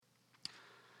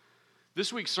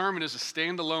This week's sermon is a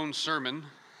standalone sermon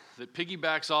that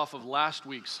piggybacks off of last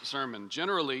week's sermon.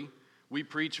 Generally, we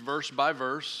preach verse by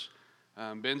verse.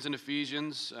 Ben's in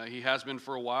Ephesians. He has been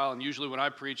for a while, and usually when I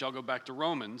preach, I'll go back to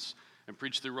Romans and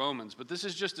preach through Romans. But this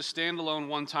is just a standalone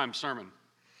one-time sermon.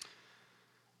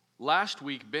 Last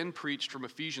week, Ben preached from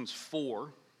Ephesians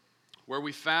 4, where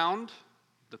we found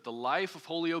that the life of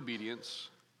holy obedience,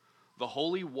 the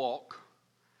holy walk,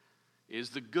 is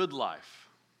the good life.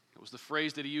 That was the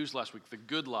phrase that he used last week, the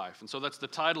good life. And so that's the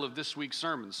title of this week's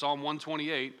sermon, Psalm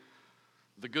 128,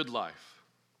 the good life.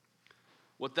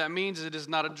 What that means is it is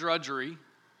not a drudgery.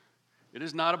 It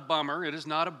is not a bummer. It is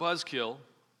not a buzzkill.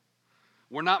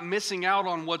 We're not missing out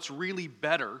on what's really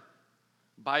better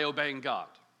by obeying God.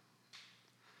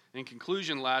 In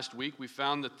conclusion, last week, we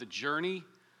found that the journey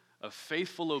of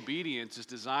faithful obedience is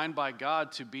designed by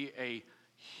God to be a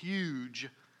huge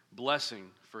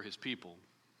blessing for his people.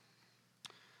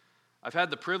 I've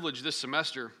had the privilege this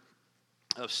semester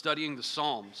of studying the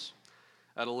Psalms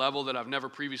at a level that I've never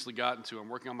previously gotten to. I'm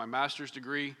working on my master's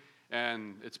degree,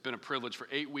 and it's been a privilege for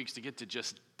 8 weeks to get to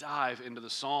just dive into the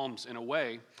Psalms in a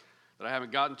way that I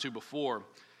haven't gotten to before.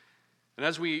 And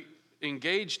as we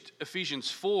engaged Ephesians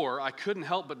 4, I couldn't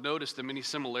help but notice the many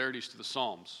similarities to the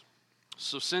Psalms.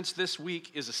 So since this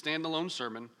week is a standalone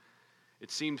sermon,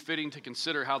 it seemed fitting to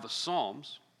consider how the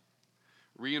Psalms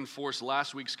reinforce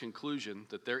last week's conclusion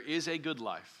that there is a good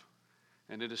life,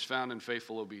 and it is found in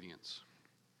faithful obedience.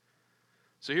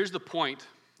 So here's the point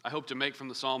I hope to make from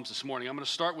the Psalms this morning. I'm going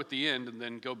to start with the end and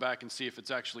then go back and see if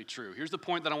it's actually true. Here's the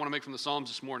point that I want to make from the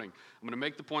Psalms this morning. I'm going to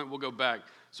make the point, we'll go back.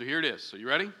 So here it is. So you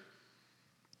ready?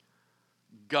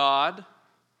 God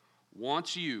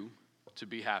wants you to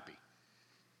be happy.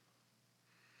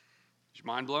 Is your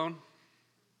mind blown?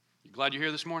 You glad you're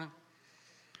here this morning?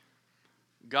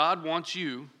 God wants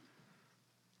you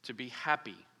to be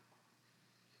happy.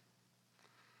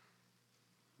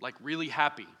 Like really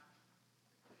happy.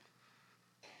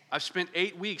 I've spent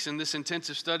 8 weeks in this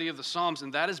intensive study of the Psalms,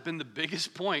 and that has been the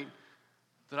biggest point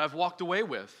that I've walked away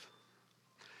with.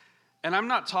 And I'm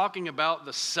not talking about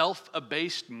the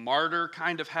self-abased martyr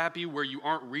kind of happy where you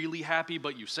aren't really happy,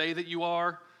 but you say that you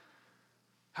are.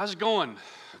 How's it going?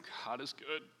 God is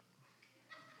good.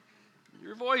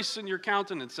 Your voice and your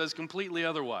countenance says completely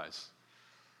otherwise.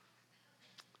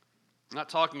 I'm not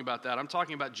talking about that. I'm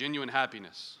talking about genuine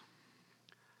happiness.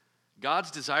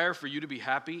 God's desire for you to be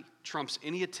happy trumps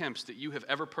any attempts that you have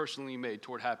ever personally made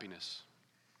toward happiness.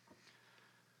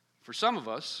 For some of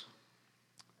us,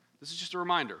 this is just a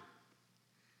reminder. You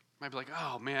might be like,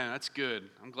 oh man, that's good.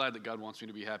 I'm glad that God wants me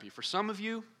to be happy. For some of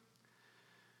you,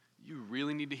 you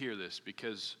really need to hear this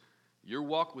because your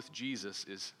walk with Jesus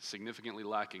is significantly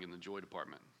lacking in the joy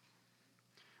department.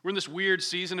 We're in this weird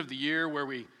season of the year where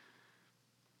we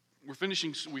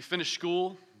finish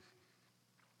school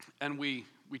and we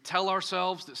tell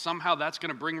ourselves that somehow that's going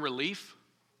to bring relief.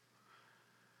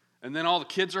 And then all the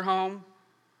kids are home.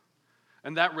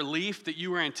 And that relief that you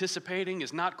were anticipating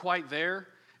is not quite there.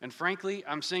 And frankly,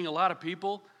 I'm seeing a lot of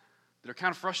people that are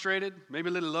kind of frustrated, maybe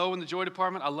a little low in the joy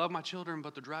department. I love my children,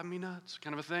 but they're driving me nuts,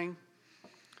 kind of a thing.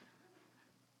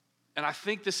 And I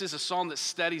think this is a psalm that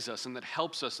steadies us and that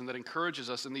helps us and that encourages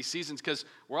us in these seasons because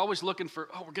we're always looking for,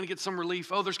 we're going to get some relief.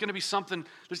 There's going to be something.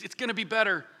 It's going to be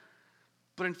better.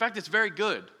 But in fact, it's very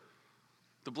good,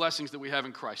 the blessings that we have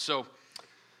in Christ. So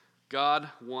God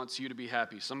wants you to be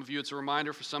happy. Some of you, it's a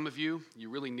reminder. For some of you, you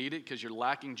really need it because you're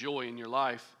lacking joy in your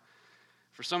life.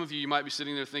 For some of you, you might be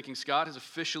sitting there thinking, Scott has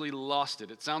officially lost it.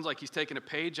 It sounds like he's taken a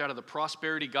page out of the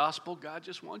prosperity gospel. God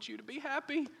just wants you to be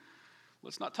happy.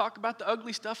 Let's not talk about the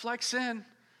ugly stuff like sin.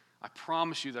 I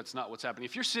promise you that's not what's happening.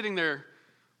 If you're sitting there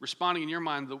responding in your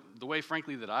mind the way,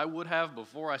 frankly, that I would have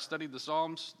before I studied the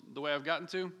Psalms, the way I've gotten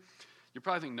to, you're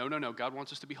probably thinking, no, God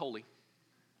wants us to be holy,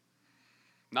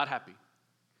 not happy.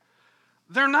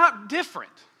 They're not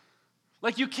different.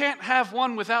 Like you can't have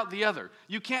one without the other.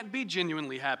 You can't be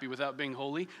genuinely happy without being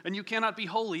holy, and you cannot be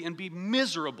holy and be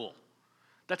miserable.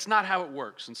 That's not how it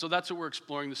works, and so that's what we're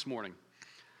exploring this morning.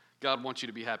 God wants you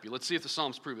to be happy. Let's see if the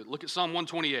Psalms prove it. Look at Psalm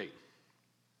 128,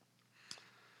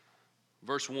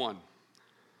 verse 1.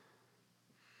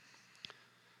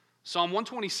 Psalm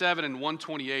 127 and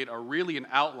 128 are really an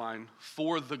outline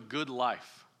for the good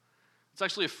life. It's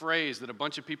actually a phrase that a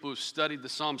bunch of people who've studied the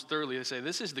Psalms thoroughly, they say,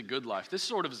 this is the good life. This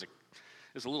sort of is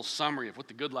a little summary of what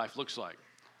the good life looks like.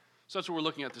 So that's what we're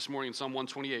looking at this morning in Psalm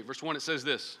 128. Verse 1, it says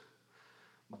this,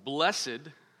 Blessed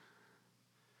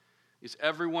is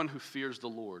everyone who fears the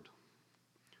Lord,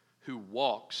 who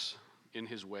walks in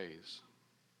his ways.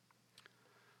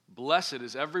 Blessed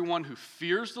is everyone who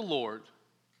fears the Lord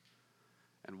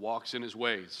and walks in his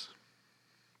ways.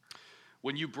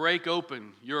 when you break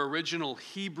open your original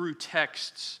Hebrew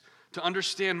texts to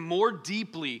understand more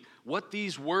deeply what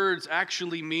these words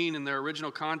actually mean in their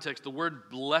original context, the word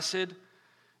blessed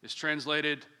is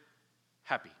translated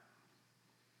happy.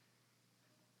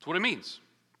 That's what it means.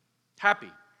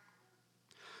 Happy.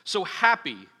 So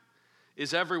happy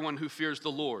is everyone who fears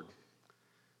the Lord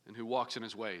and who walks in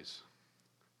his ways.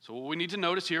 So what we need to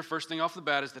notice here, first thing off the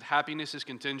bat, is that happiness is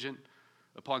contingent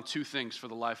upon two things for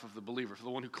the life of the believer. For the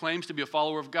one who claims to be a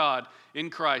follower of God in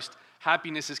Christ,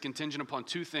 happiness is contingent upon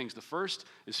two things. The first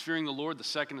is fearing the Lord. The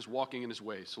second is walking in his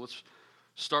ways. So let's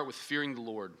start with fearing the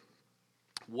Lord.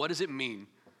 What does it mean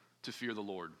to fear the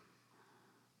Lord?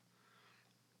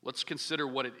 Let's consider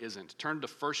what it isn't. Turn to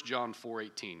 1 John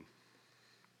 4:18.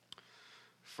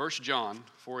 1 John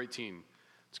 4:18.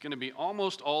 It's going to be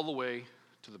almost all the way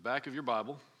to the back of your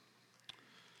Bible.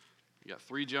 You got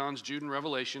 3 Johns, Jude, and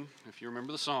Revelation, if you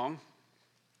remember the song.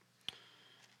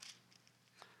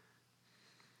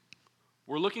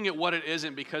 We're looking at what it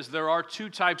isn't because there are two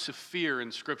types of fear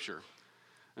in Scripture.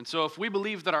 And so if we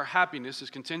believe that our happiness is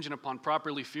contingent upon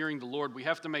properly fearing the Lord, we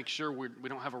have to make sure we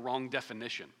don't have a wrong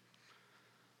definition.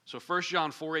 So 1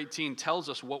 John 4:18 tells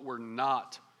us what we're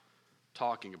not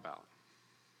talking about.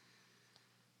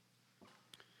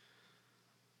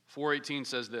 4:18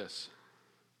 says this: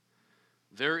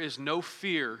 there is no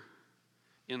fear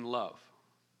in love,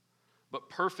 but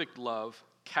perfect love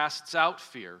casts out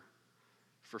fear,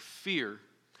 for fear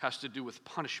has to do with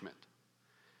punishment.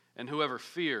 And whoever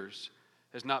fears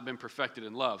has not been perfected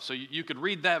in love. So you could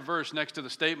read that verse next to the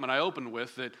statement I opened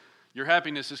with, that your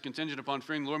happiness is contingent upon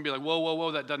fearing the Lord, and be like, whoa, whoa,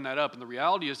 whoa, that doesn't add up. And the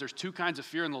reality is there's two kinds of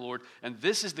fear in the Lord, and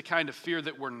this is the kind of fear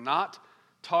that we're not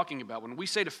talking about. When we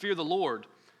say to fear the Lord,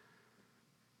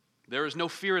 there is no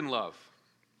fear in love,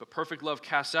 but perfect love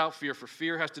casts out fear, for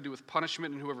fear has to do with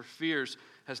punishment, and whoever fears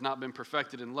has not been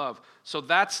perfected in love. So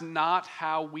that's not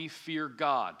how we fear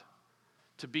God.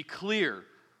 To be clear,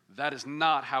 that is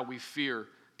not how we fear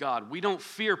God. We don't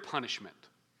fear punishment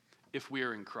if we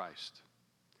are in Christ.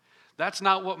 That's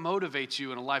not what motivates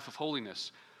you in a life of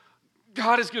holiness.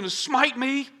 God is going to smite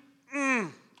me.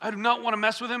 I do not want to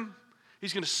mess with him.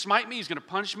 He's going to smite me. He's going to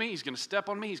punch me. He's going to step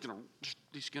on me. He's going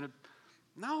to...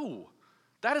 No.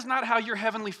 That is not how your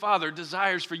heavenly Father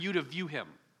desires for you to view him.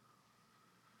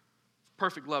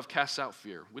 Perfect love casts out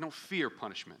fear. We don't fear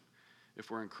punishment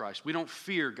if we're in Christ. We don't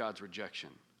fear God's rejection.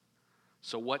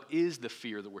 So what is the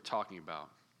fear that we're talking about?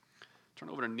 Turn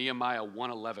over to Nehemiah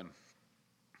 1:11.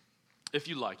 If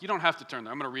you like. You don't have to turn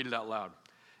there. I'm going to read it out loud.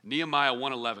 Nehemiah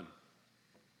 1:11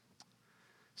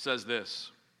 says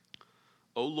this: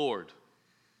 O Lord,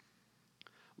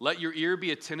 let your ear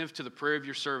be attentive to the prayer of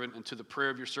your servant and to the prayer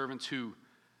of your servants who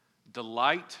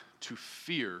delight to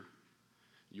fear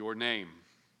your name.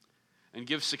 And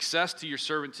give success to your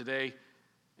servant today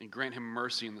and grant him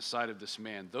mercy in the sight of this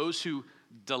man. Those who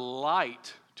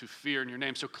delight to fear in your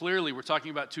name. So clearly we're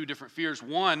talking about two different fears.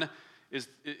 One is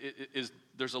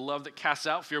there's a love that casts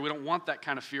out fear. We don't want that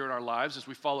kind of fear in our lives as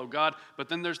we follow God. But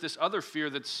then there's this other fear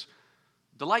that's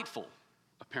delightful,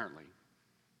 apparently.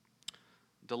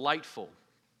 Delightful.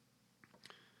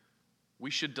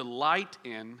 We should delight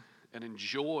in and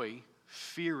enjoy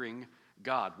fearing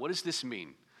God. What does this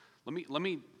mean? Let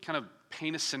me kind of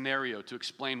paint a scenario to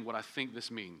explain what I think this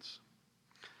means.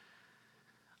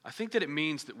 I think that it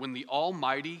means that when the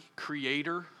Almighty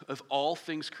Creator of all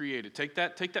things created, take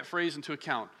that phrase into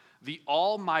account, the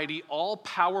Almighty,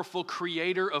 all-powerful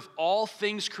Creator of all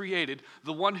things created,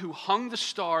 the one who hung the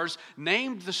stars,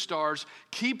 named the stars,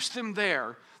 keeps them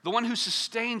there, the one who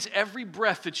sustains every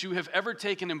breath that you have ever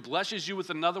taken and blesses you with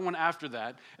another one after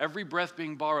that, every breath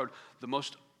being borrowed,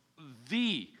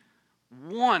 the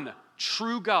one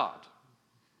true God.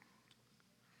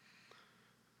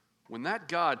 When that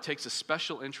God takes a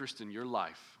special interest in your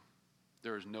life,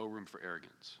 there is no room for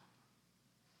arrogance.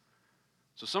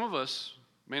 So some of us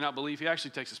may not believe he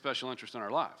actually takes a special interest in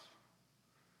our life,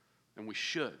 and we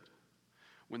should.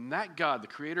 When that God, the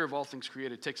creator of all things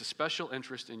created, takes a special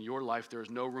interest in your life, there is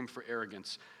no room for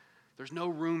arrogance. There's no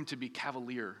room to be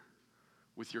cavalier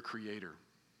with your creator.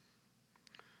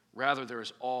 Rather, there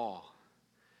is awe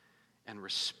and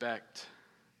respect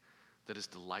that is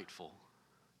delightful.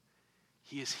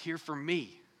 He is here for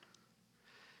me.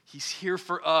 He's here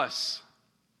for us.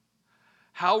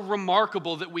 How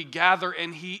remarkable that we gather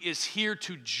and he is here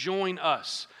to join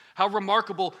us. How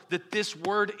remarkable that this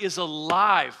word is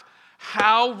alive.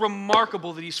 How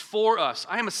remarkable that he's for us.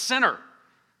 I am a sinner.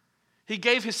 He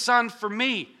gave his son for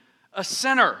me, a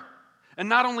sinner. And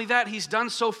not only that, he's done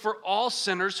so for all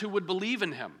sinners who would believe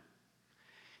in him.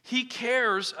 He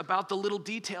cares about the little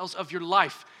details of your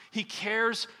life. He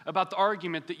cares about the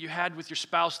argument that you had with your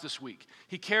spouse this week.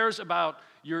 He cares about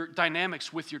your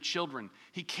dynamics with your children.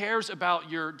 He cares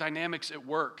about your dynamics at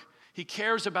work. He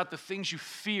cares about the things you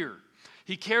fear.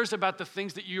 He cares about the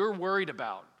things that you're worried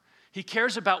about. He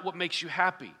cares about what makes you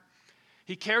happy.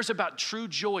 He cares about true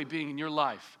joy being in your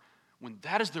life. When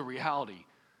that is the reality,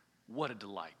 what a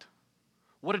delight.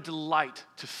 What a delight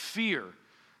to fear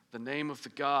the name of the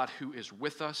God who is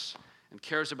with us and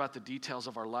cares about the details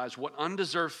of our lives. What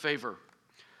undeserved favor.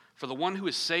 For the one who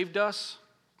has saved us,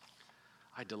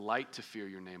 I delight to fear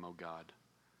your name, O God.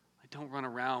 I don't run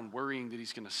around worrying that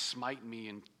he's going to smite me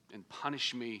and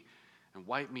punish me and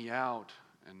wipe me out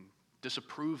and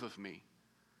disapprove of me.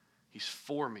 He's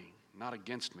for me, not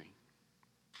against me.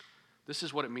 This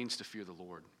is what it means to fear the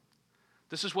Lord.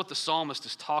 This is what the psalmist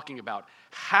is talking about.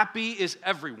 Happy is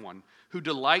everyone who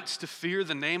delights to fear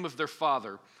the name of their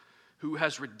Father, who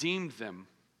has redeemed them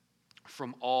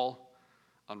from all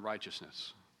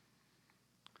unrighteousness.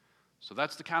 So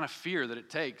that's the kind of fear that it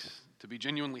takes to be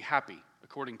genuinely happy,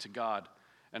 according to God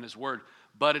and His Word.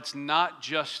 But it's not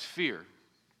just fear.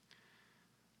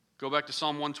 Go back to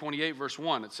Psalm 128, verse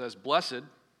 1. It says, "Blessed,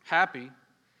 happy,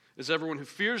 is everyone who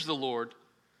fears the Lord,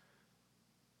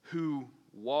 who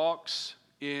walks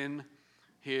in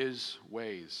His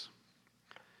ways."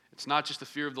 It's not just the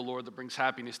fear of the Lord that brings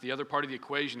happiness. The other part of the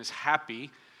equation is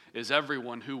happy is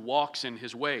everyone who walks in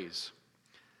His ways.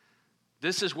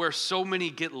 This is where so many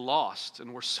get lost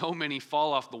and where so many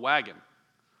fall off the wagon.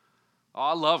 Oh,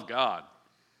 I love God.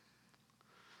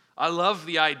 I love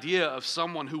the idea of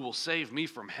someone who will save me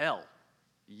from hell.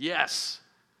 Yes,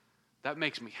 that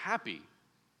makes me happy.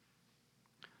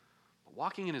 But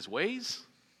walking in His ways?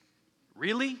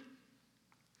 Really?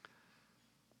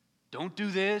 Don't do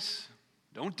this.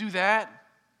 Don't do that.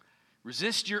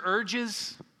 Resist your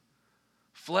urges.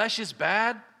 Flesh is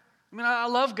bad. I mean, I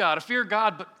love God. I fear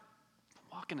God, but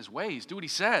walk in His ways. Do what He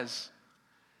says.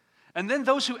 And then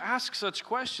those who ask such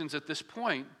questions at this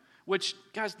point, which,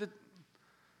 guys,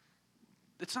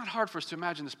 it's not hard for us to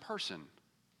imagine this person.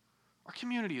 Our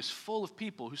community is full of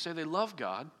people who say they love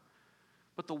God,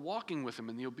 but the walking with Him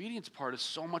and the obedience part is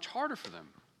so much harder for them.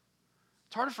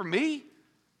 It's harder for me.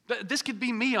 This could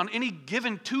be me on any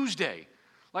given Tuesday.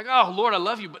 Like, oh, Lord, I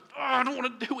love you, but I don't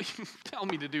want to do what you tell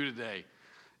me to do today.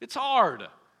 It's hard.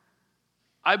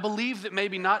 I believe that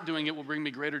maybe not doing it will bring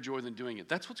me greater joy than doing it.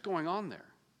 That's what's going on there.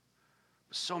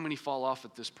 So many fall off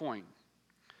at this point.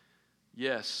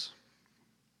 Yes,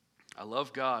 I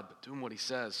love God, but doing what He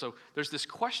says. So there's this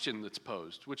question that's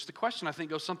posed, which the question I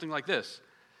think goes something like this.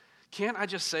 Can't I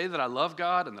just say that I love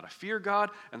God and that I fear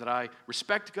God and that I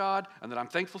respect God and that I'm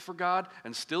thankful for God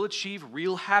and still achieve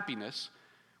real happiness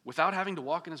without having to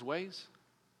walk in His ways?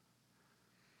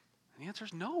 And the answer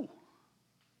is no.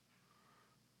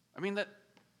 I mean, that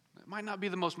might not be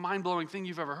the most mind-blowing thing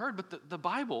you've ever heard, but the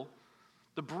Bible,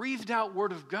 the breathed out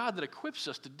Word of God that equips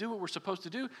us to do what we're supposed to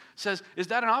do, says, is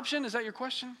that an option? Is that your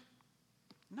question?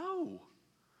 No.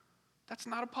 That's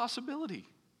not a possibility.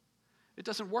 It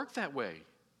doesn't work that way.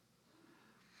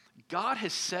 God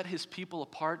has set His people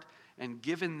apart and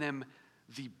given them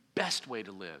the best way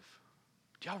to live.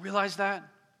 Do y'all realize that?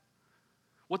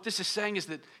 What this is saying is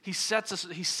that He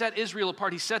set Israel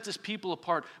apart. He sets His people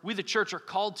apart. We, the church, are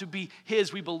called to be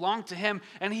His. We belong to Him.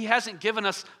 And He hasn't given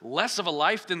us less of a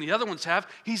life than the other ones have.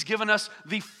 He's given us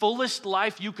the fullest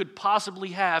life you could possibly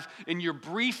have in your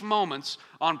brief moments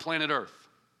on planet Earth.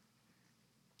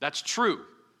 That's true.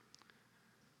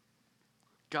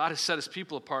 God has set His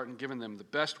people apart and given them the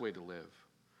best way to live,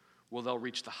 where they'll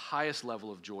reach the highest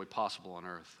level of joy possible on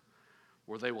earth,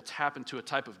 where they will tap into a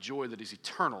type of joy that is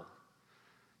eternal,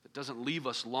 that doesn't leave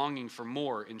us longing for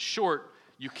more. In short,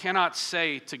 you cannot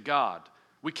say to God,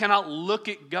 we cannot look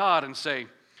at God and say,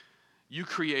 you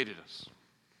created us.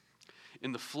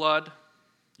 In the flood,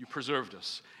 you preserved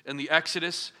us. In the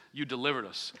Exodus, you delivered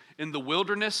us. In the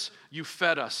wilderness, you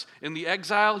fed us. In the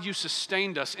exile, you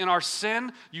sustained us. In our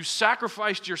sin, you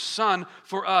sacrificed your Son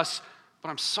for us. But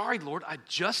I'm sorry, Lord, I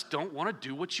just don't want to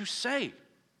do what you say.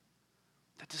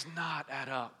 That does not add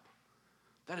up.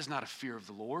 That is not a fear of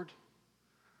the Lord.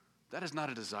 That is not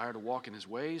a desire to walk in His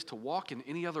ways. To walk in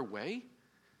any other way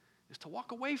is to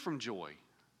walk away from joy.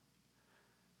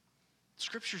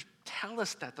 Scriptures tell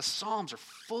us that. The Psalms are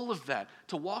full of that.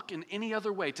 To walk in any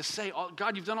other way, to say, oh,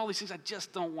 God, you've done all these things, I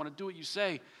just don't want to do what you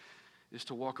say, is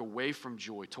to walk away from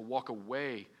joy, to walk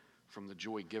away from the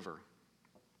joy giver.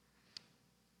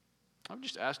 I would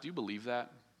just ask, do you believe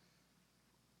that?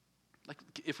 Like,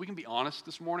 if we can be honest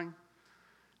this morning,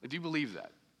 do you believe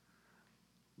that?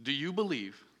 Do you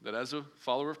believe that as a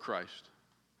follower of Christ,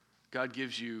 God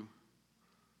gives you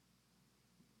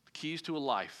the keys to a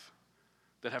life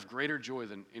that have greater joy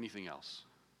than anything else?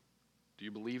 Do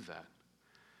you believe that?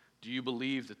 Do you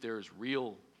believe that there is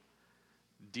real,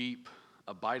 deep,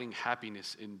 abiding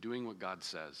happiness in doing what God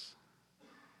says?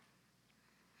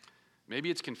 Maybe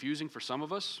it's confusing for some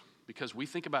of us because we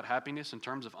think about happiness in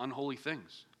terms of unholy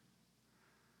things.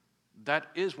 That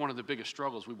is one of the biggest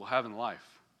struggles we will have in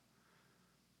life.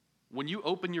 When you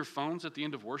open your phones at the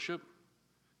end of worship,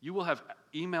 you will have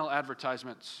email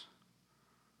advertisements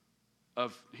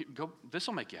of, this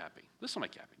will make you happy, this will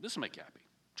make you happy, this will make you happy.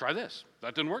 Try this.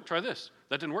 That didn't work, try this.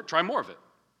 That didn't work, try more of it.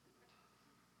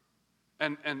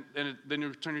 And then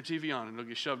you turn your TV on and it'll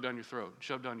get shoved down your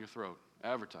throat,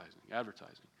 advertising.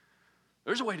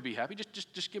 There's a way to be happy,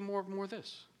 just get more of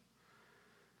this.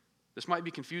 This might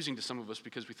be confusing to some of us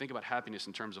because we think about happiness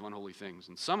in terms of unholy things.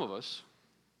 And some of us,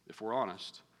 if we're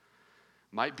honest,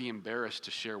 might be embarrassed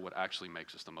to share what actually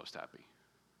makes us the most happy.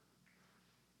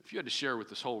 If you had to share with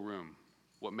this whole room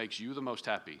what makes you the most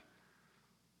happy,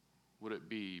 would it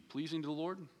be pleasing to the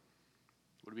Lord?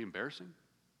 Would it be embarrassing?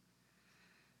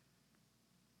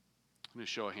 I'm going to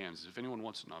show of hands. If anyone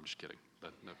wants to, no, I'm just kidding.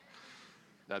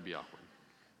 That'd be awkward.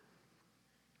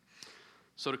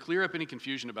 So to clear up any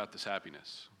confusion about this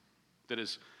happiness that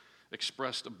is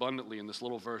expressed abundantly in this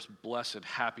little verse, blessed,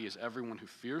 happy is everyone who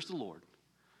fears the Lord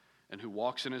and who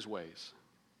walks in his ways.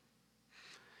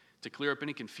 To clear up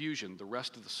any confusion, the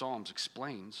rest of the Psalms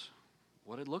explains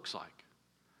what it looks like.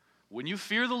 When you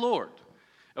fear the Lord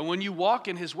and when you walk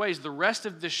in his ways, the rest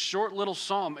of this short little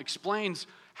psalm explains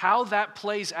how that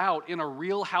plays out in a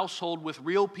real household with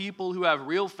real people who have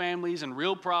real families and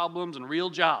real problems and real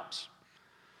jobs.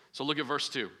 So look at verse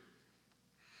 2.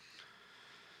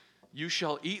 You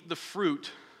shall eat the fruit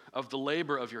of the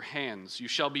labor of your hands. You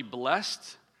shall be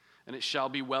blessed, and it shall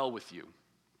be well with you.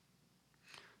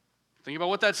 Think about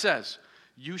what that says.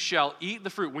 You shall eat the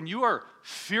fruit. When you are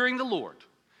fearing the Lord,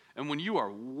 and when you are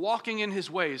walking in his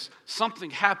ways, something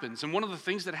happens. And one of the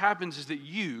things that happens is that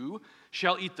you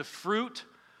shall eat the fruit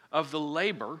of the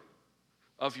labor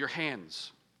of your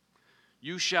hands.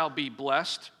 You shall be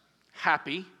blessed,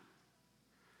 happy,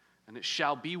 and it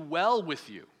shall be well with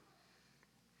you.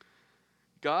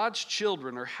 God's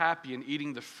children are happy in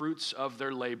eating the fruits of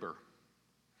their labor.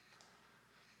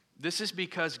 This is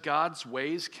because God's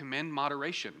ways commend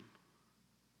moderation.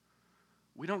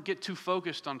 We don't get too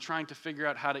focused on trying to figure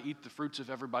out how to eat the fruits of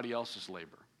everybody else's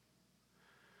labor.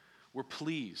 We're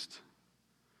pleased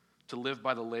to live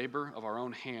by the labor of our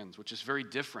own hands, which is very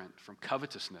different from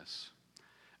covetousness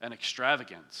and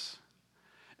extravagance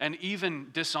and even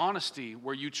dishonesty,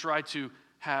 where you try to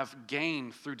have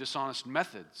gain through dishonest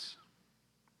methods.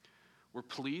 We're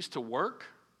pleased to work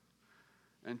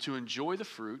and to enjoy the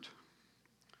fruit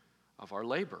of our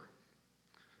labor.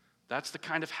 That's the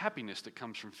kind of happiness that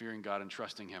comes from fearing God and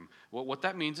trusting him. What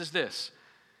that means is this.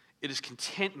 It is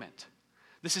contentment.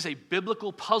 This is a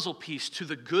biblical puzzle piece to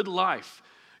the good life.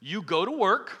 You go to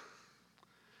work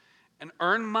and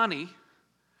earn money,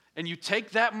 and you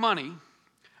take that money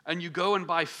and you go and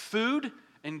buy food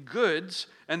and goods,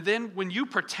 and then when you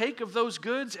partake of those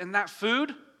goods and that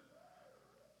food,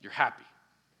 you're happy.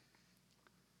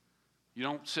 You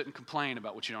don't sit and complain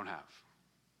about what you don't have.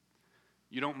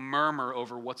 You don't murmur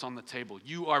over what's on the table.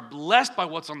 You are blessed by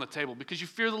what's on the table because you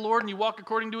fear the Lord and you walk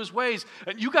according to his ways.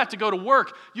 And you got to go to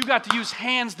work. You got to use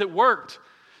hands that worked.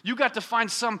 You got to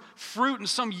find some fruit and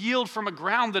some yield from a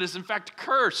ground that is in fact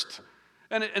cursed.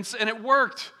 And it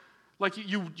worked. Like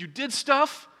you did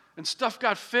stuff, and stuff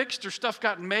got fixed, or stuff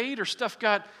got made, or stuff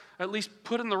got at least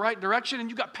put in the right direction, and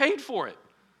you got paid for it.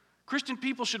 Christian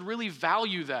people should really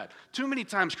value that. Too many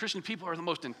times Christian people are the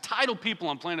most entitled people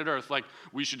on planet Earth, like,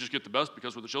 we should just get the best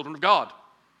because we're the children of God.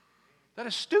 That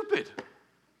is stupid.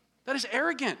 That is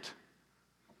arrogant.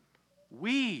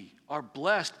 We are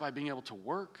blessed by being able to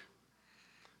work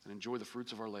and enjoy the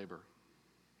fruits of our labor.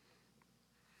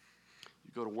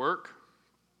 You go to work,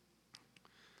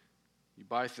 you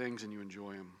buy things, and you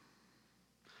enjoy them.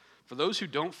 For those who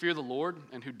don't fear the Lord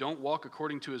and who don't walk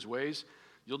according to his ways,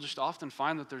 you'll just often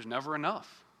find that there's never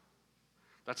enough.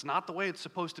 That's not the way it's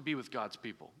supposed to be with God's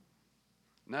people.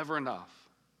 Never enough.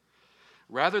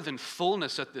 Rather than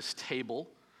fullness at this table,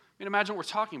 I mean, imagine what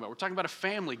we're talking about. We're talking about a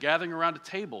family gathering around a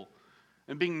table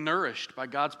and being nourished by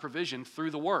God's provision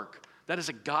through the work. That is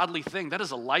a godly thing. That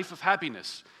is a life of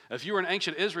happiness. If you were an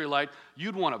ancient Israelite,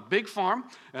 you'd want a big farm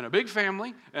and a big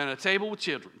family and a table with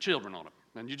children on it.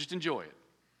 And you just enjoy it.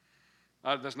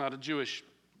 That's not a Jewish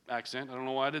accent. I don't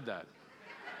know why I did that.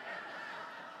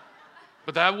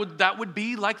 But that would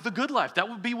be like the good life. That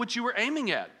would be what you were aiming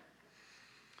at.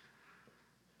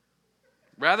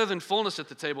 Rather than fullness at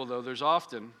the table, though, there's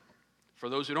often, for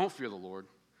those who don't fear the Lord,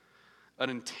 an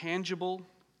intangible,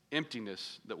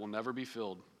 emptiness that will never be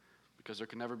filled because there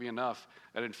can never be enough.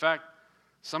 And in fact,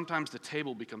 sometimes the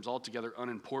table becomes altogether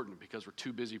unimportant because we're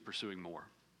too busy pursuing more.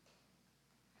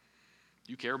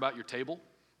 You care about your table?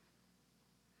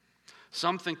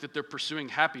 Some think that they're pursuing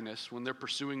happiness when they're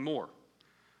pursuing more.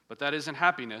 But that isn't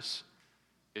happiness,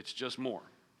 it's just more.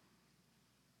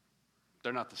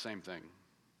 They're not the same thing.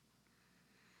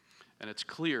 And it's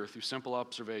clear through simple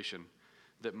observation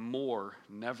that more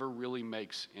never really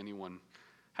makes anyone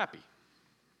happy.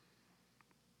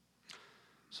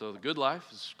 So the good life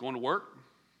is going to work,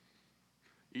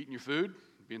 eating your food,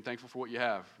 being thankful for what you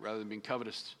have, rather than being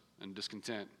covetous and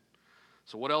discontent.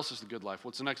 So what else is the good life?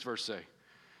 What's the next verse say?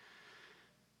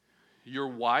 Your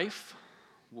wife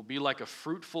will be like a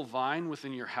fruitful vine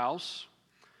within your house.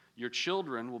 Your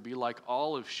children will be like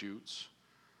olive shoots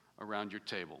around your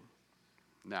table.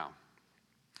 Now,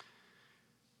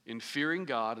 in fearing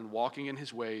God and walking in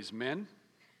his ways, men,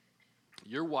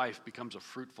 your wife becomes a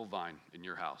fruitful vine in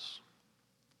your house.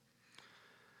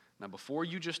 Now, before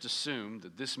you just assume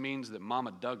that this means that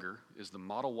Mama Duggar is the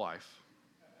model wife,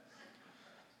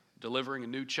 delivering a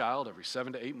new child every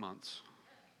 7 to 8 months,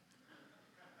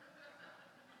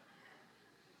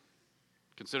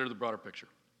 consider the broader picture.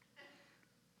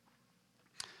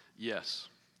 Yes,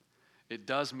 it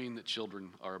does mean that children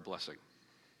are a blessing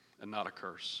and not a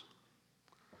curse.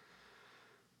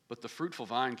 But the fruitful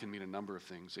vine can mean a number of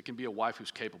things. It can be a wife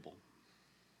who's capable,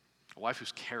 a wife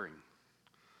who's caring,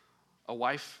 a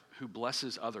wife who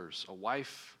blesses others, a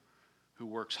wife who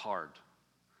works hard.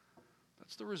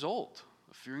 That's the result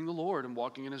of fearing the Lord and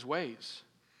walking in his ways.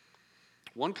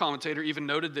 One commentator even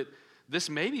noted that this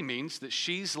maybe means that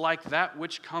she's like that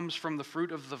which comes from the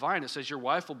fruit of the vine. It says your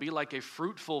wife will be like a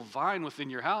fruitful vine within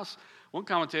your house. One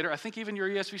commentator, I think even your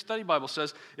ESV Study Bible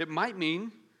says, it might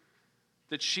mean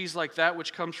that she's like that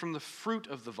which comes from the fruit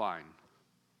of the vine,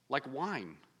 like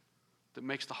wine that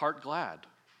makes the heart glad.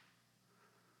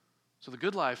 So the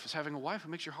good life is having a wife who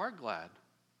makes your heart glad,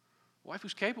 a wife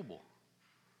who's capable,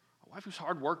 a wife who's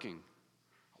hardworking,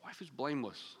 a wife who's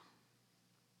blameless,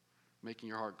 making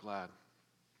your heart glad.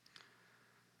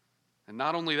 And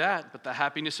not only that, but the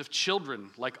happiness of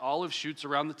children, like olive shoots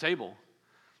around the table.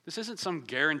 This isn't some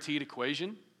guaranteed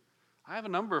equation. I have a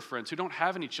number of friends who don't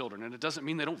have any children, and it doesn't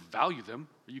mean they don't value them.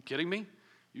 Are you kidding me?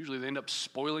 Usually they end up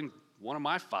spoiling one of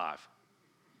my 5.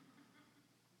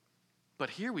 But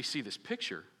here we see this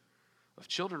picture of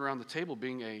children around the table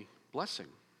being a blessing.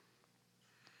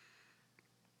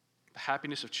 The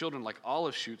happiness of children like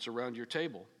olive shoots around your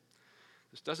table.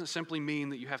 This doesn't simply mean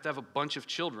that you have to have a bunch of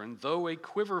children, though a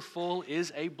quiverful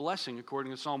is a blessing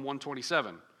according to Psalm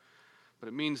 127. But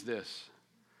it means this.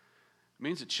 It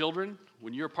means that children,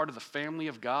 when you're a part of the family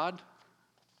of God,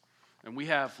 and we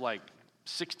have like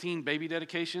 16 baby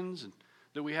dedications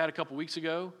that we had a couple weeks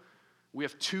ago, we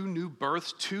have 2 new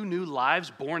births, 2 new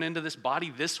lives born into this body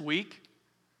this week.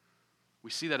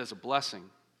 We see that as a blessing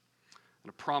and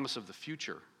a promise of the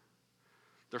future.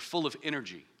 They're full of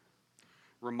energy,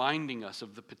 reminding us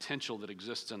of the potential that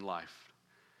exists in life.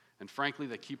 And frankly,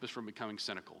 they keep us from becoming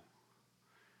cynical.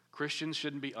 Christians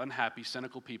shouldn't be unhappy,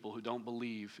 cynical people who don't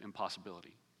believe in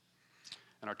possibility.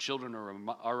 And our children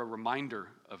are a reminder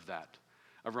of that,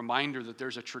 a reminder that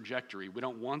there's a trajectory. We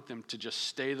don't want them to just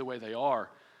stay the way they are.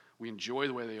 We enjoy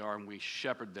the way they are, and we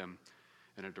shepherd them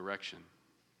in a direction.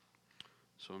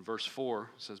 So in verse 4,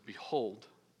 it says, "Behold,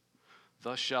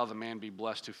 thus shall the man be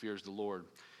blessed who fears the Lord."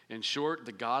 In short,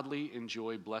 the godly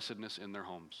enjoy blessedness in their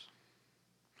homes.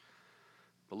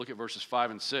 But look at verses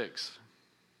 5 and 6.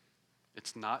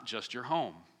 It's not just your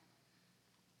home.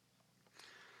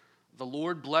 The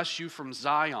Lord bless you from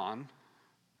Zion.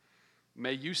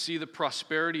 May you see the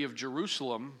prosperity of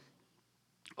Jerusalem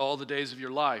all the days of your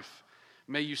life.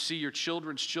 May you see your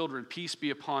children's children. Peace be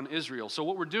upon Israel. So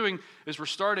what we're doing is we're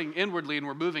starting inwardly and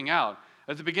we're moving out.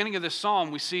 At the beginning of this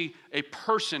psalm, we see a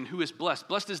person who is blessed.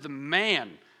 Blessed is the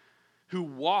man who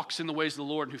walks in the ways of the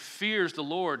Lord and who fears the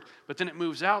Lord. But then it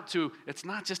moves out to, it's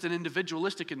not just an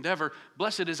individualistic endeavor.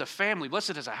 Blessed is a family.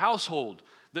 Blessed is a household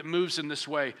that moves in this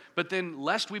way. But then,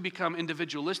 lest we become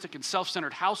individualistic and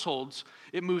self-centered households,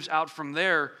 it moves out from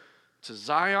there to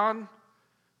Zion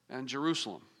and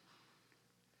Jerusalem.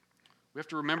 We have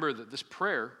to remember that this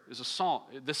prayer is a psalm.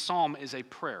 This psalm is a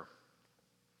prayer.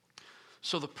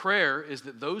 So the prayer is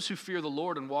that those who fear the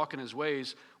Lord and walk in his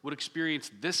ways would experience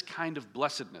this kind of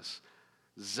blessedness.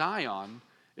 Zion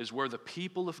is where the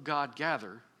people of God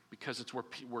gather because it's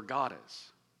where God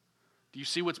is. Do you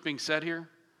see what's being said here?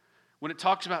 When it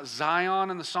talks about Zion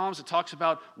in the Psalms, it talks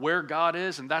about where God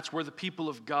is, and that's where the people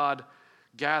of God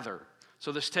gather.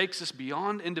 So this takes us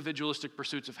beyond individualistic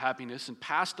pursuits of happiness and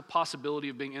past the possibility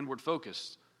of being inward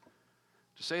focused.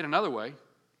 To say it another way,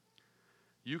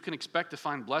 you can expect to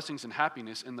find blessings and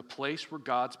happiness in the place where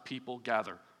God's people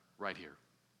gather, right here.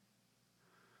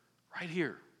 Right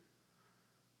here.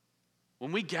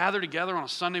 When we gather together on a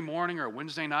Sunday morning or a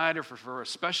Wednesday night or for a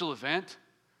special event,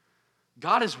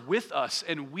 God is with us,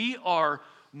 and we are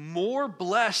more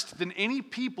blessed than any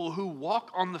people who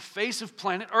walk on the face of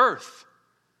planet Earth.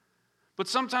 But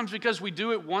sometimes because we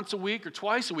do it once a week or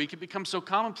twice a week, it becomes so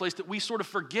commonplace that we sort of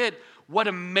forget what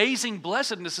amazing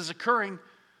blessedness is occurring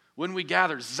when we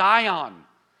gather. Zion,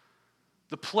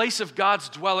 the place of God's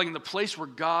dwelling, the place where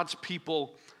God's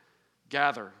people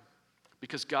gather,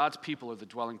 because God's people are the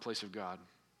dwelling place of God.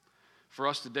 For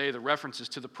us today, the references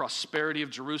to the prosperity of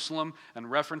Jerusalem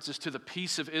and references to the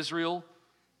peace of Israel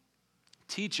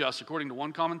teach us, according to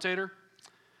one commentator,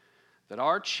 that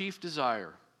our chief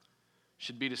desire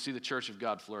should be to see the church of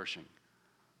God flourishing.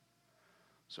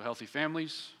 So healthy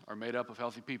families are made up of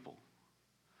healthy people.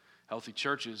 Healthy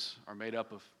churches are made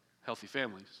up of healthy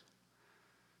families.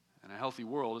 And a healthy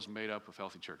world is made up of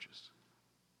healthy churches.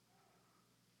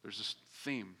 There's this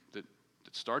theme that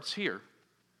starts here.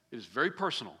 It is very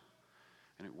personal,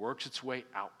 and it works its way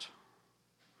out.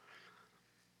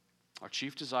 Our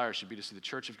chief desire should be to see the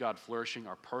church of God flourishing.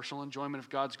 Our personal enjoyment of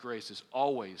God's grace is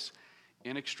always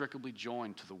inextricably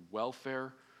joined to the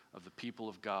welfare of the people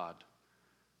of God.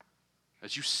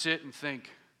 As you sit and think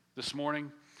this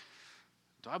morning,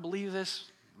 do I believe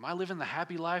this? Am I living the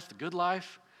happy life, the good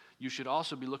life? You should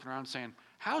also be looking around and saying,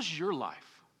 how's your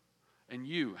life? And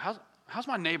you, how's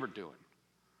my neighbor doing?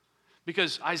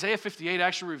 Because Isaiah 58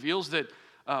 actually reveals that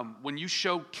when you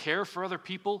show care for other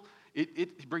people,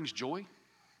 it brings joy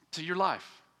to your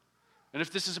life. And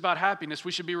if this is about happiness,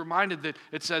 we should be reminded that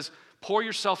it says, pour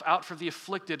yourself out for the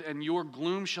afflicted, and your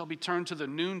gloom shall be turned to the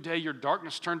noonday, your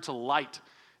darkness turned to light,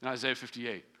 in Isaiah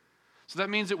 58. So that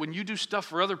means that when you do stuff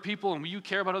for other people and when you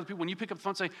care about other people, when you pick up the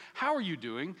phone and say, how are you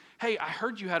doing? Hey, I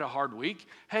heard you had a hard week.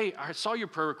 Hey, I saw your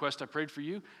prayer request. I prayed for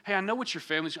you. Hey, I know what your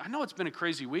family's doing. I know it's been a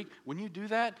crazy week. When you do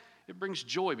that, it brings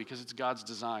joy because it's God's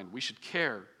design. We should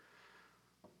care.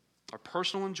 Our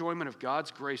personal enjoyment of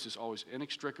God's grace is always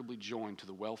inextricably joined to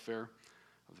the welfare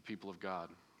of the people of God.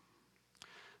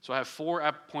 So I have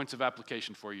 4 points of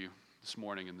application for you this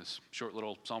morning in this short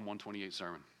little Psalm 128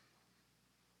 sermon.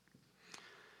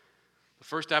 The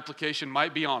first application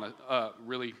might be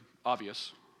really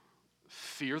obvious.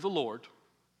 Fear the Lord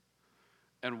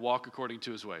and walk according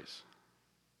to his ways.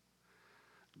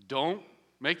 Don't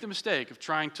make the mistake of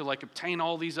trying to obtain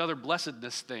all these other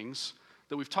blessedness things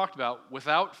that we've talked about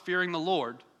without fearing the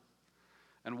Lord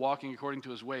and walking according to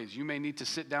his ways. You may need to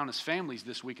sit down as families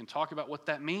this week and talk about what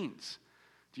that means.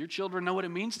 Do your children know what it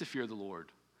means to fear the Lord?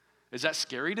 Is that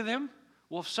scary to them?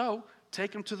 Well, if so,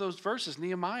 take them to those verses,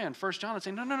 Nehemiah and 1 John, and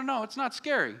say, no, it's not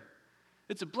scary.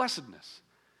 It's a blessedness.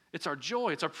 It's our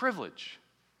joy. It's our privilege.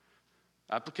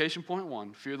 Application point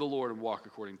 1, fear the Lord and walk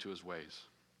according to his ways.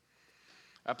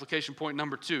 Application point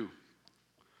number 2,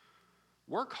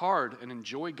 work hard and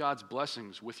enjoy God's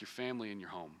blessings with your family and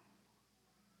your home.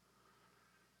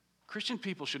 Christian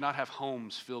people should not have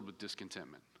homes filled with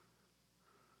discontentment.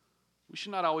 We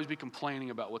should not always be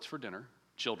complaining about what's for dinner.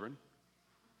 Children,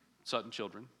 Sutton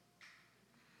children,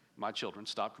 my children,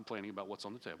 stop complaining about what's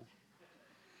on the table.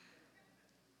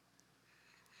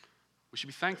 We should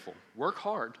be thankful. Work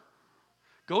hard.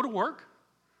 Go to work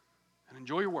and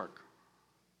enjoy your work.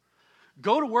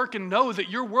 Go to work and know that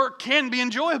your work can be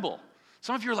enjoyable.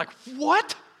 Some of you are like,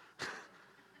 what?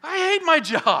 I hate my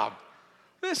job.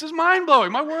 This is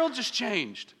mind-blowing. My world just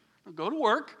changed. Go to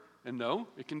work and know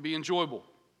it can be enjoyable.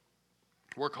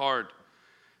 Work hard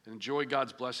and enjoy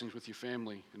God's blessings with your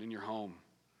family and in your home.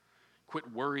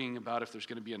 Quit worrying about if there's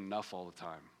going to be enough all the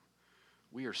time.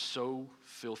 We are so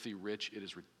filthy rich, it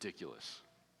is ridiculous.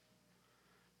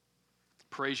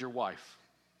 Praise your wife.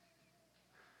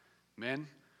 Men,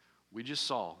 we just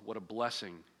saw what a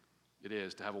blessing it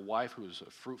is to have a wife who is a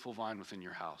fruitful vine within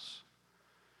your house.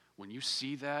 When you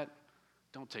see that,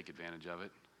 don't take advantage of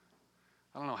it.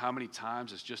 I don't know how many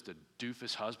times as just a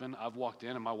doofus husband I've walked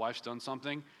in and my wife's done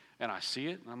something and I see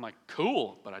it and I'm like,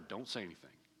 cool, but I don't say anything.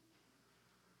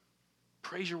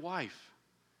 Praise your wife.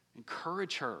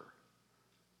 Encourage her.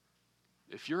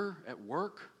 If you're at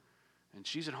work and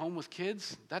she's at home with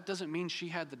kids, that doesn't mean she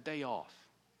had the day off.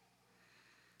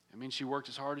 It means she worked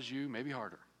as hard as you, maybe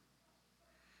harder.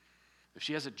 If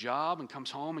she has a job and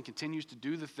comes home and continues to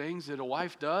do the things that a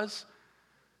wife does,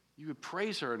 you would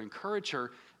praise her and encourage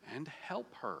her and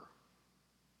help her.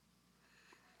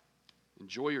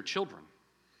 Enjoy your children.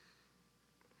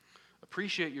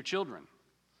 Appreciate your children.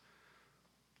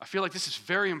 I feel like this is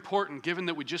very important given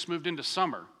that we just moved into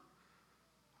summer.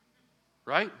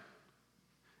 Right?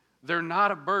 They're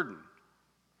not a burden.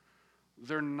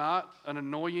 They're not an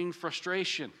annoying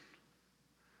frustration.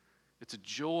 It's a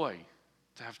joy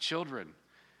to have children.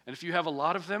 And if you have a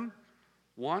lot of them,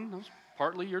 one, that's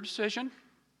partly your decision,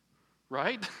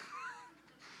 right?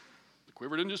 The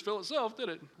quiver didn't just fill itself, did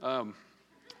it?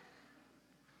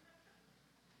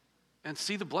 And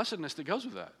see the blessedness that goes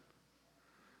with that.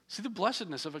 See the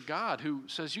blessedness of a God who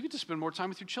says you get to spend more time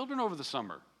with your children over the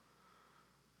summer.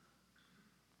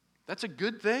 That's a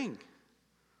good thing.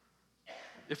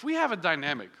 If we have a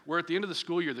dynamic where at the end of the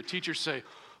school year the teachers say,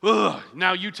 ugh,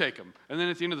 now you take them. And then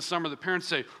at the end of the summer the parents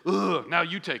say, ugh, now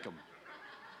you take them.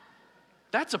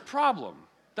 That's a problem.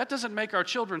 That doesn't make our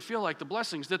children feel like the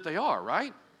blessings that they are,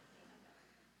 right?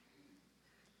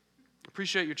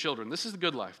 Appreciate your children. This is the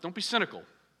good life. Don't be cynical.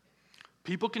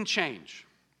 People can change.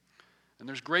 And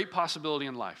there's great possibility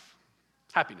in life.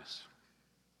 Happiness.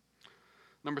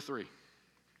 Number 3.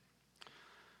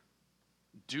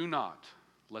 Do not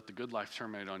let the good life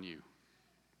terminate on you.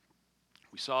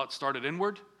 We saw it started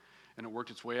inward, and it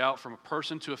worked its way out from a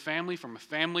person to a family, from a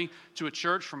family to a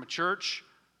church, from a church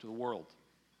to the world.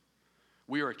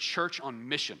 We are a church on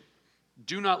mission.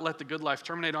 Do not let the good life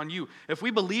terminate on you. If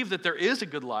we believe that there is a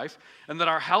good life and that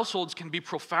our households can be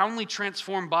profoundly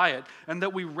transformed by it and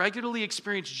that we regularly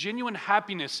experience genuine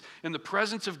happiness in the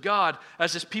presence of God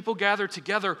as His people gather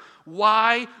together,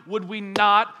 why would we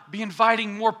not be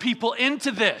inviting more people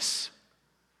into this?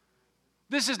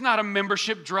 This is not a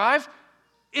membership drive.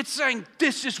 It's saying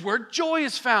this is where joy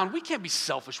is found. We can't be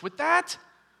selfish with that.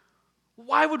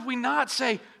 Why would we not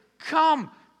say,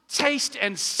 come, taste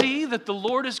and see that the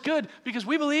Lord is good? Because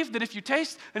we believe that if you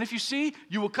taste and if you see,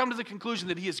 you will come to the conclusion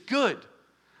that He is good.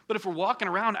 But if we're walking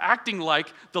around acting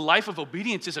like the life of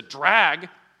obedience is a drag,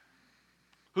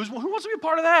 who wants to be a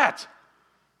part of that?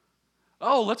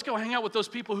 Oh, let's go hang out with those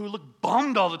people who look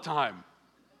bummed all the time.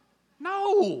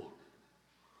 No.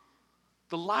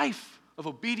 The life of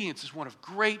obedience is one of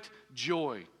great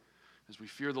joy as we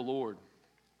fear the Lord.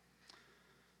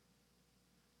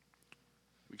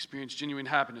 We experience genuine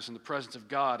happiness in the presence of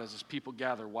God as His people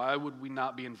gather. Why would we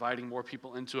not be inviting more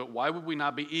people into it? Why would we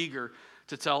not be eager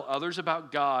to tell others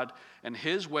about God and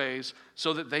His ways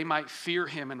so that they might fear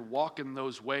Him and walk in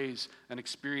those ways and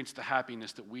experience the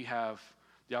happiness that we have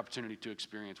the opportunity to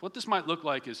experience? What this might look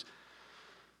like is,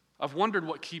 I've wondered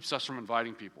what keeps us from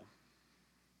inviting people.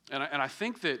 And I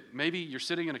think that maybe you're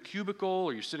sitting in a cubicle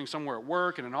or you're sitting somewhere at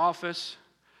work in an office,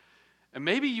 and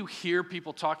maybe you hear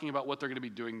people talking about what they're going to be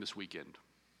doing this weekend.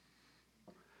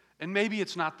 And maybe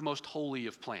it's not the most holy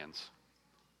of plans.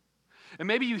 And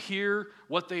maybe you hear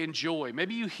what they enjoy.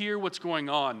 Maybe you hear what's going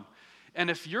on. And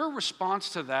if your response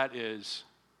to that is,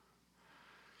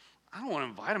 I don't want to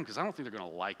invite them because I don't think they're going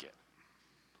to like it.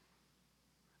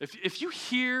 If you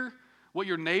hear what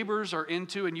your neighbors are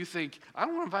into and you think, I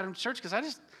don't want to invite them to church because I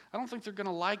don't think they're going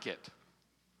to like it,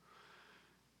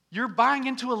 you're buying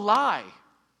into a lie.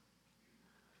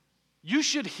 You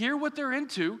should hear what they're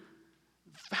into,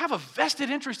 have a vested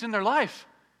interest in their life.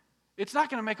 It's not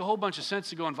going to make a whole bunch of sense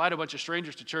to go invite a bunch of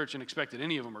strangers to church and expect that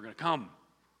any of them are going to come.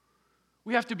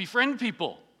 We have to befriend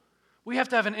people. We have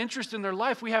to have an interest in their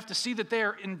life. We have to see that they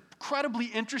are incredibly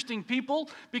interesting people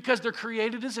because they're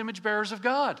created as image bearers of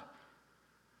God.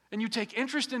 And you take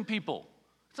interest in people.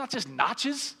 It's not just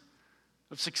notches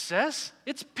of success.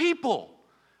 It's people.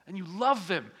 And you love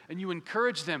them, and you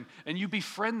encourage them, and you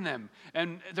befriend them.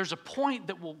 And there's a point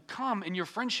that will come in your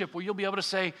friendship where you'll be able to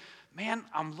say, man,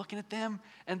 I'm looking at them,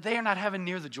 and they are not having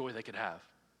near the joy they could have.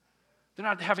 They're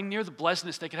not having near the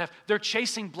blessedness they could have. They're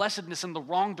chasing blessedness in the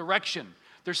wrong direction.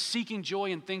 They're seeking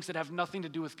joy in things that have nothing to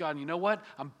do with God. And you know what?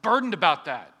 I'm burdened about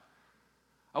that.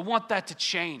 I want that to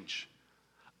change.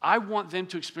 I want them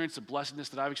to experience the blessedness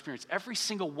that I've experienced. Every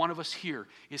single one of us here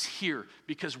is here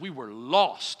because we were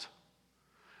lost.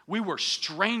 We were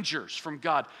strangers from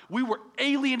God. We were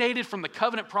alienated from the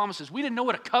covenant promises. We didn't know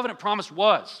what a covenant promise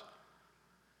was.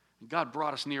 And God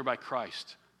brought us near by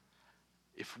Christ.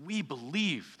 If we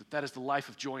believe that that is the life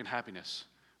of joy and happiness,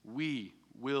 we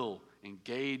will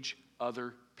engage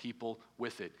other people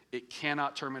with it. It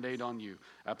cannot terminate on you.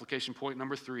 Application point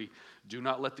number 3, do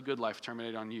not let the good life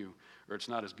terminate on you, or it's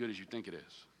not as good as you think it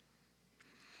is.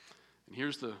 And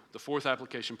here's the fourth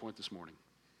application point this morning.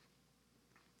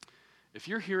 If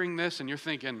you're hearing this and you're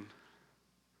thinking,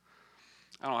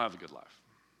 I don't have a good life.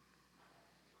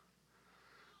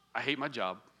 I hate my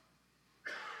job.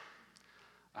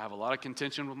 I have a lot of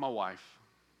contention with my wife.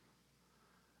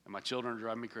 And my children are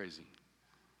driving me crazy.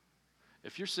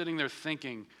 If you're sitting there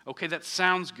thinking, okay, that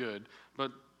sounds good,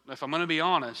 but if I'm going to be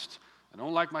honest, I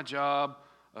don't like my job.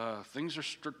 Things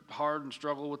are hard and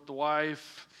struggle with the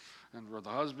wife and with the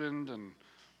husband, and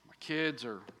my kids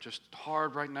are just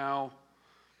hard right now,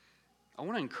 I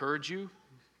want to encourage you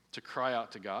to cry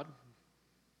out to God.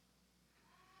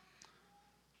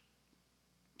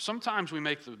 Sometimes we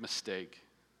make the mistake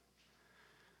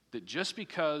that just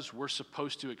because we're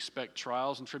supposed to expect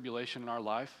trials and tribulation in our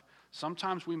life,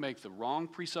 sometimes we make the wrong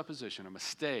presupposition, a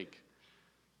mistake,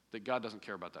 that God doesn't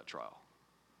care about that trial.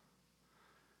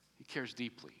 He cares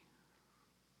deeply.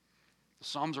 The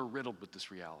Psalms are riddled with this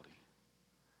reality.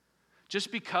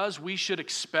 Just because we should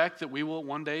expect that we will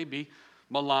one day be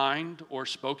maligned or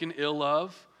spoken ill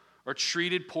of or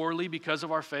treated poorly because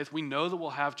of our faith, we know that we'll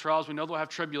have trials, we know that we'll have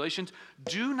tribulations.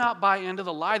 Do not buy into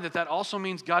the lie that also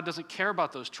means God doesn't care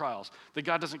about those trials, that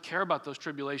God doesn't care about those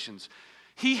tribulations.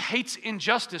 He hates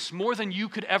injustice more than you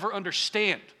could ever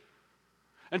understand.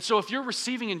 And so if you're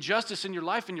receiving injustice in your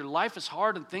life and your life is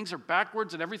hard and things are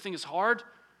backwards and everything is hard,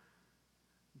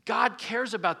 God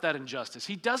cares about that injustice.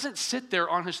 He doesn't sit there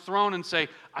on his throne and say,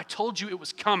 I told you it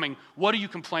was coming. What are you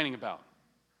complaining about?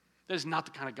 That is not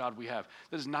the kind of God we have.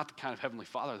 That is not the kind of Heavenly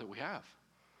Father that we have.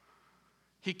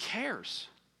 He cares.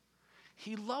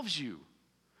 He loves you.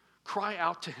 Cry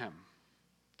out to him.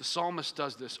 The psalmist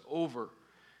does this over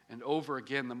and over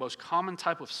again. The most common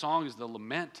type of song is the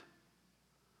lament.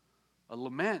 A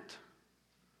lament.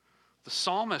 The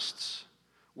psalmists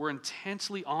were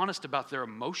intensely honest about their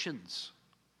emotions.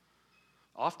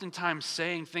 Oftentimes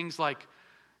saying things like,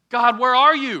 God, where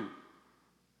are you?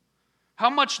 How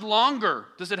much longer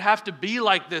does it have to be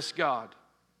like this, God?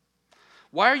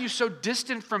 Why are you so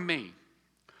distant from me?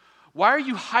 Why are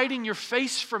you hiding your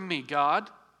face from me,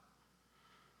 God?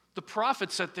 The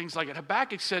prophet said things like it.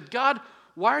 Habakkuk said, God,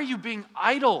 why are you being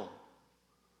idle?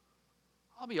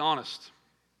 I'll be honest.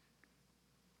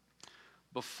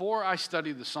 Before I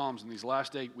studied the Psalms in these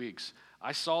last 8 weeks,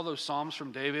 I saw those Psalms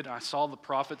from David. I saw the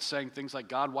prophets saying things like,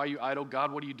 God, why are you idle?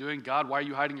 God, what are you doing? God, why are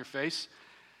you hiding your face?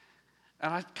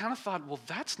 And I kind of thought, well,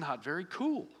 that's not very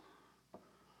cool.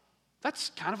 That's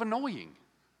kind of annoying.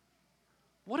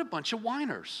 What a bunch of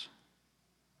whiners.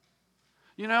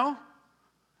 You know,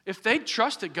 if they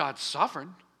trust that God's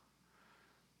sovereign,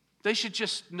 they should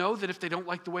just know that if they don't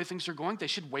like the way things are going, they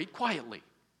should wait quietly.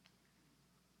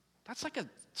 That's like a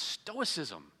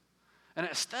stoicism, an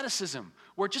aestheticism,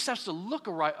 where it just has to look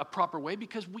a proper way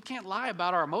because we can't lie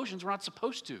about our emotions. We're not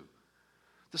supposed to.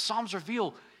 The Psalms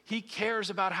reveal he cares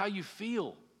about how you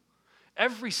feel.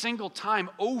 Every single time,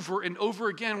 over and over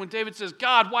again, when David says,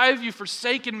 God, why have you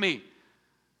forsaken me?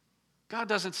 God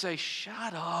doesn't say,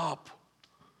 shut up.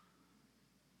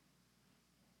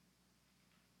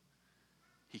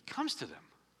 He comes to them.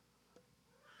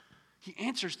 He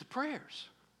answers the prayers.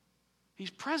 He's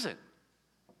present.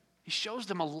 He shows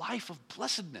them a life of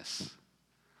blessedness.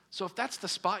 So if that's the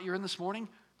spot you're in this morning,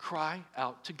 cry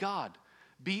out to God.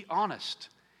 Be honest.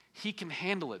 He can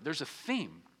handle it. There's a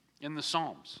theme in the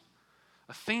Psalms,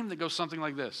 a theme that goes something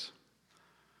like this.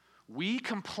 We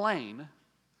complain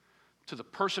to the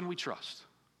person we trust.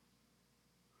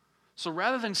 So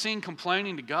rather than seeing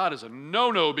complaining to God as a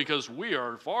no-no because we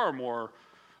are far more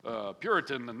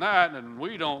Puritan than that, and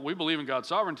we believe in God's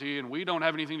sovereignty, and we don't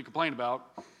have anything to complain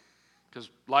about because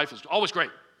life is always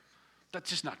great. That's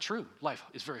just not true. Life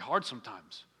is very hard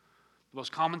sometimes. The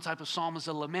most common type of psalm is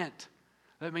a lament.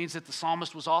 That means that the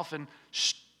psalmist was often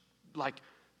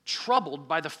troubled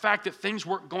by the fact that things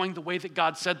weren't going the way that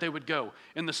God said they would go.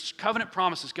 In the covenant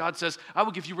promises, God says, I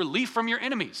will give you relief from your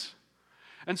enemies.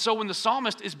 And so when the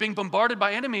psalmist is being bombarded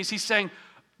by enemies, he's saying,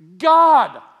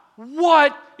 God,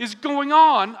 what is going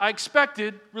on? I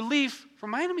expected relief from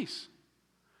my enemies.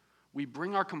 We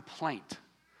bring our complaint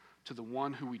to the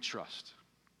one who we trust.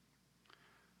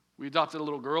 We adopted a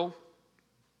little girl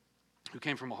who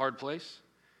came from a hard place.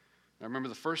 I remember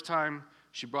the first time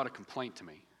she brought a complaint to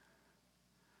me.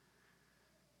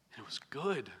 And it was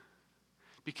good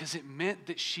because it meant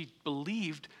that she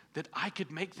believed that I could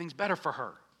make things better for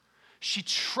her. She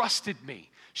trusted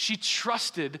me. She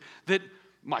trusted that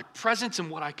my presence and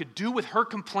what I could do with her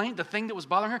complaint, the thing that was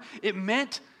bothering her, it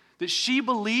meant that she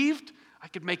believed I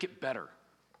could make it better.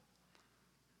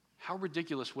 How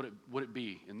ridiculous would it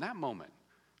be in that moment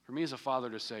for me as a father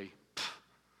to say,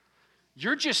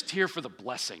 you're just here for the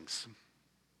blessings.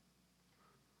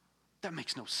 That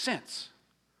makes no sense.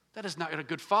 That is not a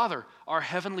good father. Our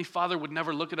heavenly Father would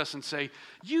never look at us and say,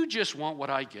 you just want what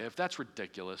I give. That's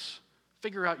ridiculous.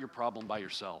 Figure out your problem by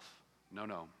yourself.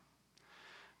 No,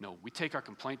 we take our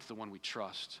complaint to the one we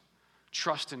trust.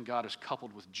 Trust in God is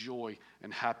coupled with joy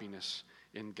and happiness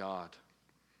in God.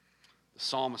 The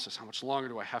psalmist says, how much longer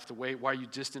do I have to wait? Why are you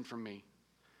distant from me?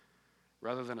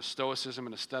 Rather than a stoicism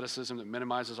and aestheticism that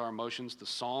minimizes our emotions, the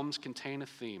Psalms contain a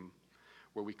theme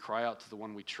where we cry out to the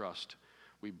one we trust.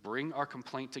 We bring our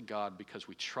complaint to God because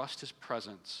we trust his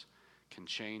presence can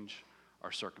change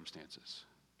our circumstances.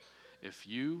 If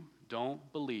you don't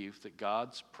believe that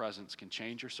God's presence can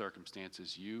change your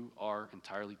circumstances, you are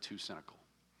entirely too cynical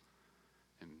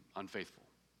and unfaithful.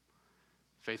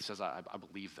 Faith says, I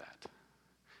believe that.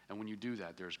 And when you do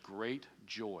that, there's great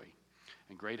joy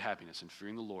and great happiness in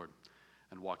fearing the Lord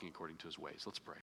and walking according to his ways. Let's pray.